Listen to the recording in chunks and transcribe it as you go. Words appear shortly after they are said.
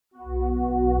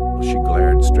She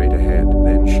glared straight ahead,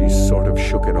 then she sort of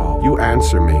shook it off. You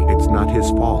answer me, it's not his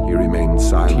fault. He remained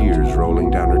silent, tears rolling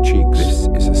down her cheeks. This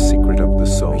is a secret of the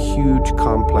soul. A huge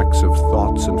complex of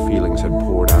thoughts and feelings had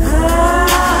poured out of her.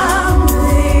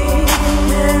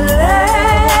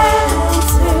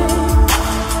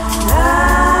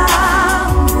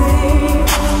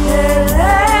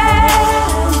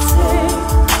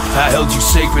 I held you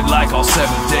sacred like our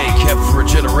seventh day, kept for a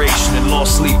generation and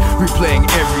lost sleep, replaying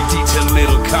every detailed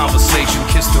little conversation.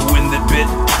 Kissed the wind that bit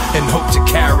and hoped to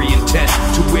carry intent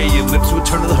to where your lips would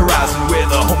turn to the horizon, where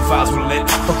the home fires were lit.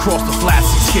 Across the flat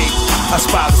seascape, I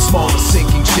spy the smaller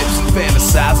sinking ships and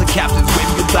fantasize the captains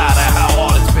waving goodbye to how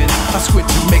hard it's been. I squint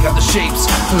to make out the shapes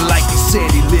like these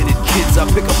sandy-lidded kids. I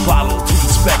pick a bottle to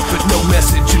inspect, but no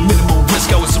message and minimal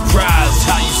risk. I was surprised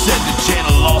how you said the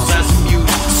channel lost as a muse.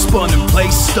 Spun in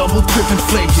place, stumbled, tripping,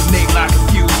 flamed your name like a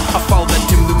fuse. I follow that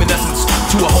dim luminescence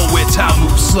to a hole where time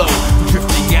moves slow,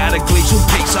 drifting at a glacial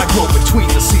pace. I grow between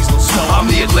the seasonal snow.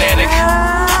 I'm the Atlantic,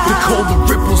 the cold, the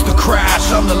ripples, the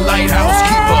crash. I'm the lighthouse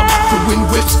keeper. The wind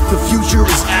whips, the future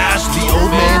is ash. The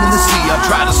old man in the sea. I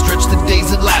try to stretch the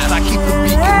days that last. I keep the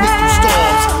beacon lit through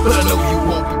storms, but I know you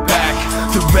won't be back.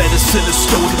 The reticent is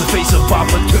stowed in the face of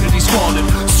opportunity squandered.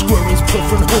 Squirrels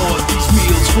pilfering hoard these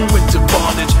meals for winter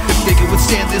bondage. If they can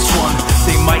withstand this one,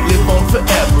 they might live on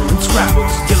forever. In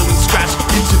scrapbooks, yellow and scratched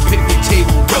into picnic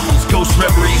table rebels, ghost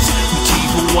reveries.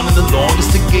 Motiva, one of the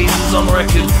longest engagements on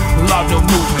record. Allowed no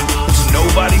movement, and to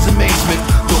nobody's amazement,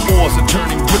 the oars are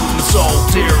turning brittle and salt.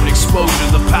 Dare and exposure,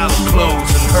 the paddle close,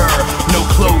 and her, no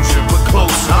closure, but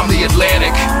close. I'm the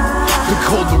Atlantic, the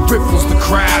cold, the ripples, the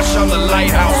crash. I'm the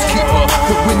lighthouse keeper.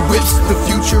 The wind whips, the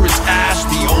future is ash.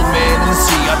 The old man in the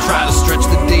sea. I try to stretch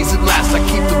the days that last. I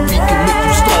keep the beacon lit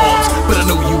through storms, but I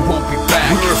know you won't be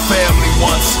back. We were a family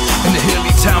once, in a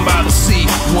hilly town by the sea.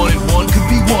 One and one could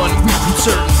be one, we grew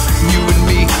certain, you and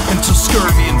me, until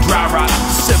scurvy and dry rot,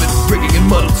 severed, rigging and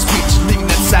muddled speech, thinking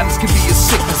that sadness could be a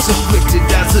sickness afflicted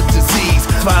as a disease.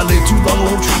 If I live too long, I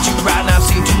won't treat you right now. I've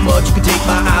seen too much, you can take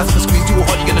my eyes. If I squeeze too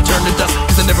hard, you're gonna turn to dust.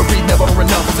 Cause I never breathe, never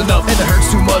enough is enough. And it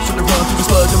hurts too much when I run through the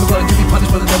sludge. I'm going to be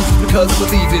punished by the devil just because I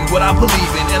believe in what I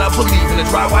believe in. And I believe in a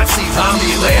dry white seas. I'm the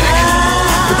Atlantic,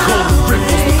 the cold, the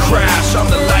ripples, the crash. I'm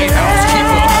the lighthouse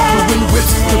keeper. The wind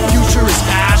whips, the future is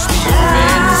ash. The old man